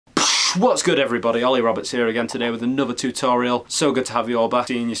What's good everybody, Ollie Roberts here again today with another tutorial. So good to have you all back,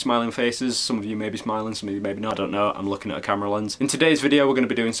 seeing your smiling faces. Some of you may be smiling, some of you maybe not, I don't know. I'm looking at a camera lens. In today's video we're going to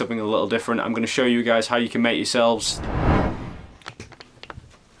be doing something a little different. I'm going to show you guys how you can make yourself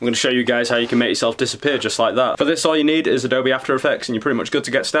disappear just like that. For this all you need is Adobe After Effects and you're pretty much good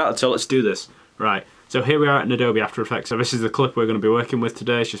to get started, so let's do this. Right, so here we are in Adobe After Effects. So this is the clip we're going to be working with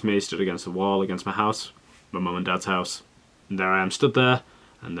today. It's just me stood against the wall, against my house, my mum and dad's house. And there I am stood there.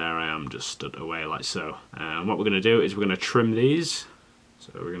 And there I am just stood away like so. And what we're going to do is we're going to trim these.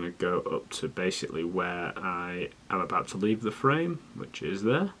 So we're going to go up to basically where I am about to leave the frame, which is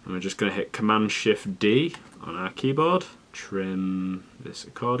there. And we're just going to hit Command-Shift-D on our keyboard. Trim this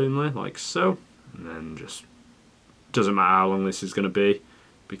accordingly, like so. And then just, doesn't matter how long this is going to be,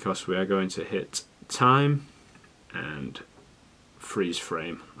 because we are going to hit Time and Freeze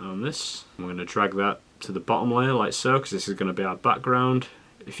Frame on this. We're going to drag that to the bottom layer like so, because this is going to be our background.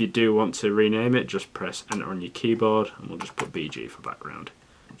 If you do want to rename it, just press enter on your keyboard and we'll just put BG for background.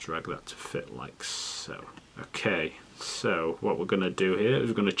 Drag that to fit like so. Okay, so what we're going to do here is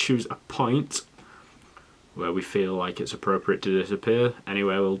we're going to choose a point where we feel like it's appropriate to disappear.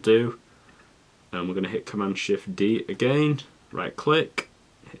 Anywhere will do. And we're going to hit Command-Shift-D again, right click,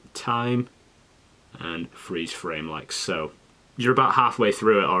 hit time and freeze frame like so. You're about halfway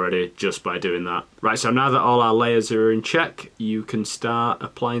through it already just by doing that. Right, so now that all our layers are in check, you can start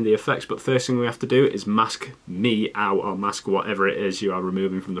applying the effects, but first thing we have to do is mask me out, or mask whatever it is you are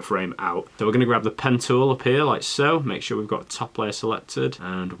removing from the frame out. So we're going to grab the pen tool up here like so, make sure we've got top layer selected,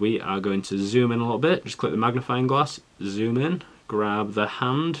 and we are going to zoom in a little bit. Just click the magnifying glass, zoom in, grab the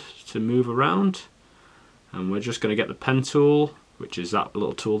hand to move around, and we're just going to get the pen tool, which is that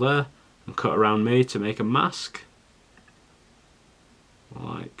little tool there, and cut around me to make a mask.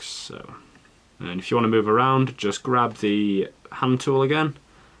 Like so. And if you want to move around, just grab the hand tool again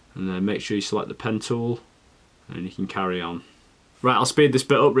and then make sure you select the pen tool and you can carry on. Right, I'll speed this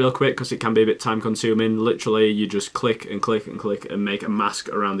bit up real quick because it can be a bit time consuming. Literally you just click and click and click and make a mask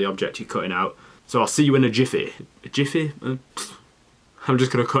around the object you're cutting out. So I'll see you in a jiffy. A jiffy? I'm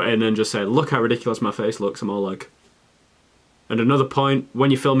just going to cut in and just say, look how ridiculous my face looks. I'm all like... And another point, when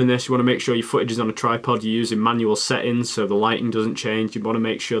you're filming this, you want to make sure your footage is on a tripod. You're using manual settings so the lighting doesn't change. You want to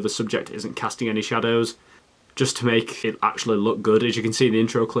make sure the subject isn't casting any shadows, just to make it actually look good. As you can see in the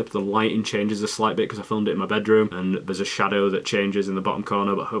intro clip, the lighting changes a slight bit because I filmed it in my bedroom, and there's a shadow that changes in the bottom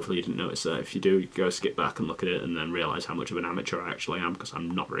corner, but hopefully you didn't notice that. If you do, go skip back and look at it and then realise how much of an amateur I actually am, because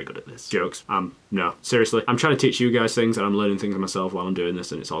I'm not very good at this. Jokes. No, seriously. I'm trying to teach you guys things and I'm learning things myself while I'm doing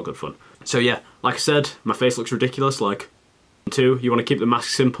this, and it's all good fun. So yeah, like I said, my face looks ridiculous, like... 2, you want to keep the mask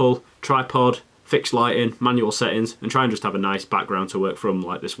simple, tripod, fixed lighting, manual settings, and try and just have a nice background to work from,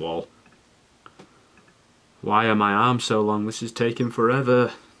 like this wall. Why are my arms so long? This is taking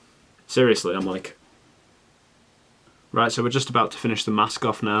forever. Seriously, I'm like... Right, so we're just about to finish the mask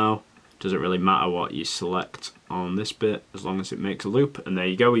off now. Doesn't really matter what you select on this bit, as long as it makes a loop. And there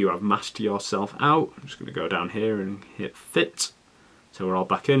you go, you have masked yourself out. I'm just going to go down here and hit fit. So we're all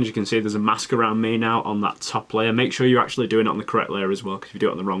back in. As you can see, there's a mask around me now on that top layer. Make sure you're actually doing it on the correct layer as well, because if you do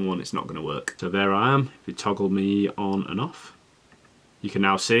it on the wrong one, it's not going to work. So there I am. If you toggle me on and off, you can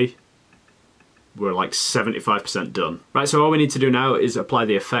now see we're like 75% done. Right, so all we need to do now is apply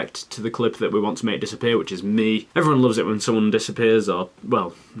the effect to the clip that we want to make disappear, which is me. Everyone loves it when someone disappears, or,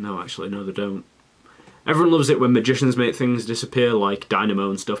 well, no, actually, no, they don't. Everyone loves it when magicians make things disappear, like Dynamo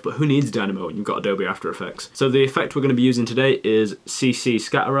and stuff, but who needs Dynamo when you've got Adobe After Effects? So the effect we're going to be using today is CC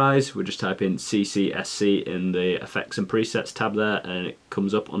Scatterize. We just type in CCSC in the Effects and Presets tab there, and it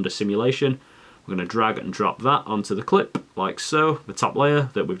comes up under Simulation. We're going to drag and drop that onto the clip, like so, the top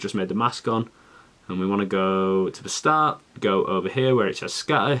layer that we've just made the mask on. And we want to go to the start, go over here where it says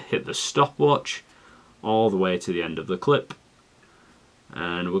Scatter, hit the stopwatch, all the way to the end of the clip.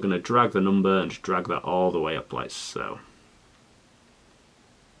 And we're going to drag the number and just drag that all the way up like so.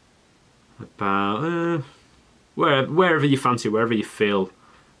 About wherever you fancy, wherever you feel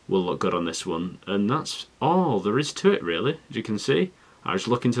will look good on this one. And that's all there is to it really. As you can see, I was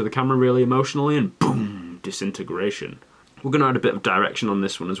looking to the camera really emotionally and boom, disintegration. We're going to add a bit of direction on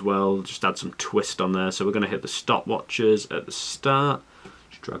this one as well, just add some twist on there. So we're going to hit the stopwatches at the start,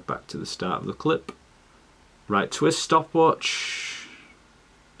 just drag back to the start of the clip. Right twist stopwatch.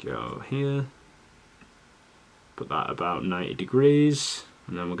 Go here, put that about 90 degrees,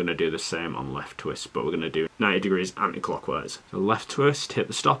 and then we're going to do the same on left twist, but we're going to do 90 degrees anti-clockwise. So left twist, hit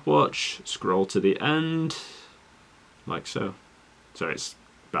the stopwatch, scroll to the end, like so. So it's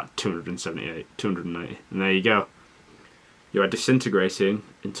about 278, 290, and there you go. You are disintegrating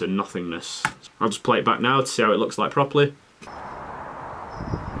into nothingness. I'll just play it back now to see how it looks like properly.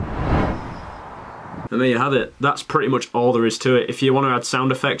 And there you have it. That's pretty much all there is to it. If you want to add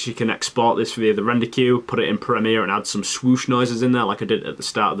sound effects, you can export this via the render queue, put it in Premiere and add some swoosh noises in there like I did at the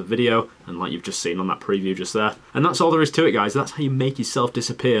start of the video, and like you've just seen on that preview just there. And that's all there is to it, guys. That's how you make yourself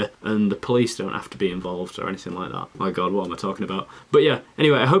disappear, and the police don't have to be involved or anything like that. My god, what am I talking about? But yeah,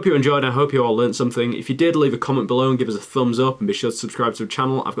 anyway, I hope you enjoyed. I hope you all learned something. If you did, leave a comment below and give us a thumbs up, and be sure to subscribe to the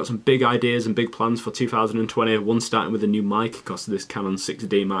channel. I've got some big ideas and big plans for 2020. One starting with a new mic, because this Canon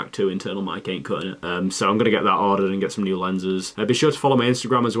 6D Mark II internal mic ain't cutting it. So I'm going to get that ordered and get some new lenses. Be sure to follow my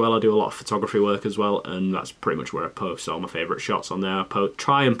Instagram as well. I do a lot of photography work as well, and that's pretty much where I post all my favourite shots on there. I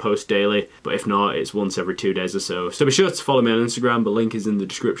try and post daily, but if not, it's once every 2 days or so. So be sure to follow me on Instagram. The link is in the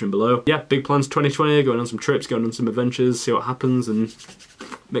description below. Yeah, big plans 2020, going on some trips, going on some adventures, see what happens, and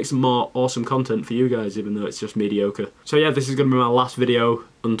make some more awesome content for you guys, even though it's just mediocre. So yeah, this is going to be my last video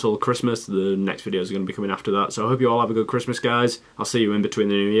until Christmas. The next videos are going to be coming after that. So I hope you all have a good Christmas, guys. I'll see you in between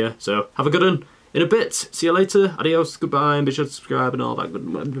the new year. So have a good one in a bit. See you later. Adios, goodbye, and be sure to subscribe and all that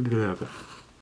good.